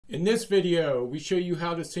In this video, we show you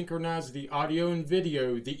how to synchronize the audio and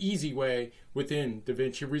video the easy way within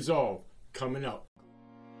Davinci Resolve. Coming up.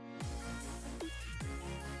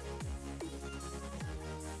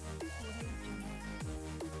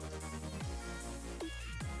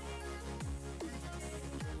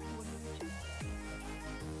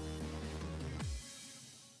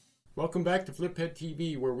 Welcome back to Fliphead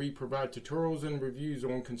TV, where we provide tutorials and reviews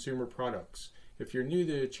on consumer products. If you're new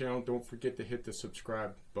to the channel, don't forget to hit the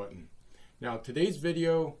subscribe button. Now, today's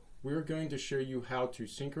video, we're going to show you how to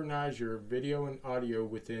synchronize your video and audio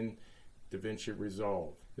within Davinci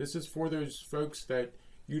Resolve. This is for those folks that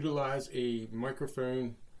utilize a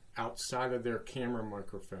microphone outside of their camera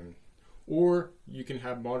microphone, or you can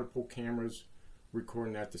have multiple cameras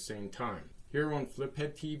recording at the same time. Here on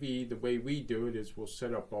Fliphead TV, the way we do it is we'll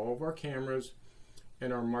set up all of our cameras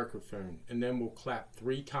and our microphone, and then we'll clap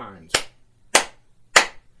 3 times.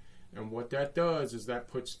 And what that does is that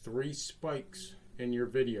puts 3 spikes in your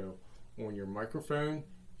video on your microphone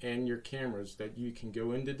and your cameras that you can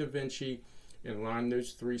go into Davinci and line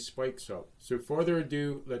those 3 spikes up. So further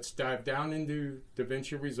ado, let's dive down into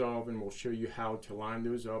Davinci Resolve and we'll show you how to line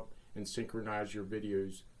those up and synchronize your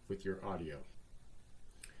videos with your audio.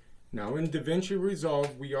 Now in Davinci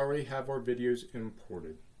Resolve, we already have our videos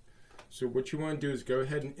imported. So what you want to do is go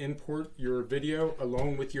ahead and import your video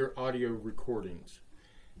along with your audio recordings.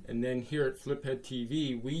 And then here at Fliphead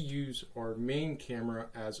TV, we use our main camera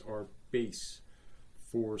as our base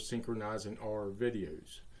for synchronizing our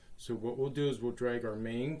videos. So what we'll do is we'll drag our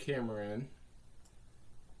main camera in,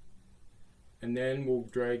 and then we'll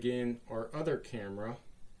drag in our other camera.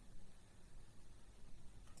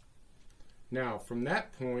 Now from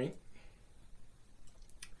that point,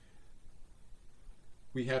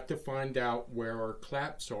 we have to find out where our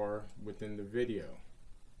claps are within the video.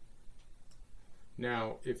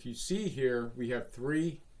 Now, if you see here, we have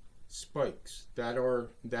 3 spikes.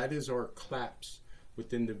 That is our claps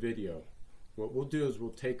within the video. What we'll do is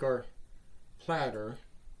we'll take our platter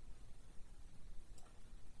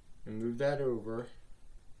and move that over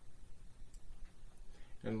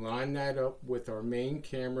and line that up with our main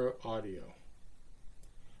camera audio.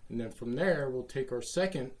 And then from there, we'll take our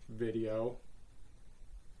second video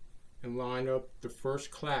and line up the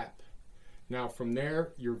first clap. Now from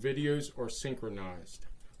there, your videos are synchronized,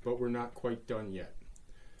 but we're not quite done yet.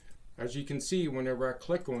 As you can see, whenever I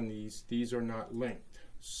click on these are not linked.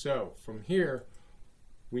 So from here,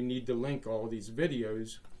 we need to link all these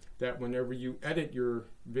videos that whenever you edit your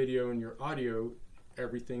video and your audio,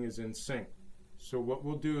 everything is in sync. So what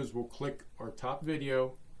we'll do is we'll click our top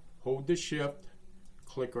video, hold the shift,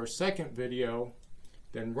 click our second video,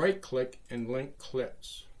 then right click and link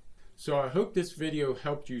clips. So I hope this video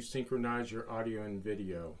helped you synchronize your audio and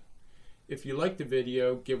video. If you liked the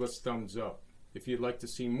video, give us thumbs up. If you'd like to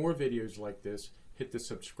see more videos like this, hit the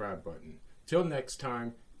subscribe button. Till next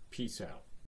time, peace out.